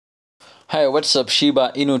Hi, what's up,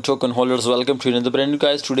 Shiba Inu token holders? Welcome to another brand new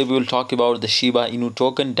guys. Today we will talk about the Shiba Inu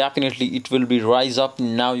token. Definitely, it will be rise up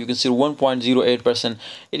now. You can see 1.08%.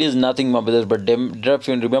 It is nothing, my brothers, but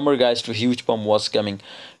definitely remember, guys, to huge pump was coming.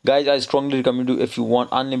 Guys, I strongly recommend you if you want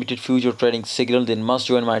unlimited future trading signal, then must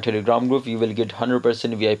join my Telegram group. You will get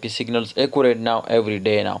 100% VIP signals accurate now every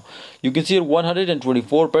day. Now you can see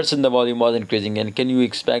 124% the volume was increasing, and can you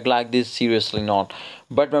expect like this? Seriously, not.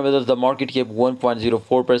 But my brothers, the market cap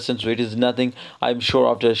 1.04%, so it is nothing. I'm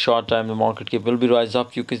sure after a short time the market cap will be rise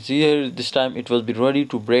up. You can see here this time it will be ready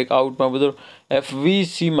to break out, my brother. If we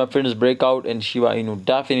see, my friends, break out in Shiba Inu,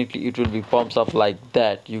 definitely it will be pumps up like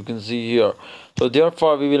that. You can see here. So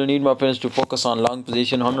therefore we will need, my friends, to focus on long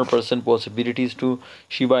position. 100% possibilities to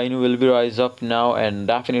Shiba Inu will be rise up now, and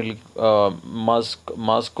definitely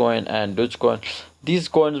musk coin and Dogecoin, these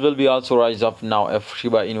coins will be also rise up now if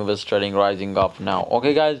Shiba Inu is trading rising up now.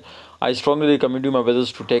 Okay guys, I strongly recommend you, my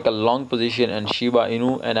brothers, to take a long position in Shiba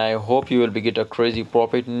Inu, and I hope you will be get a crazy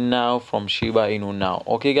profit now from Shiba Inu now.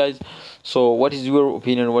 Okay guys, so what is your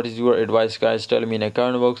opinion, what is your advice, guys? Tell me in a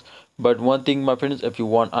comment box. But one thing, my friends, if you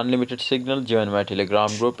want unlimited signal, join my Telegram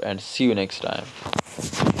group, and see you next time.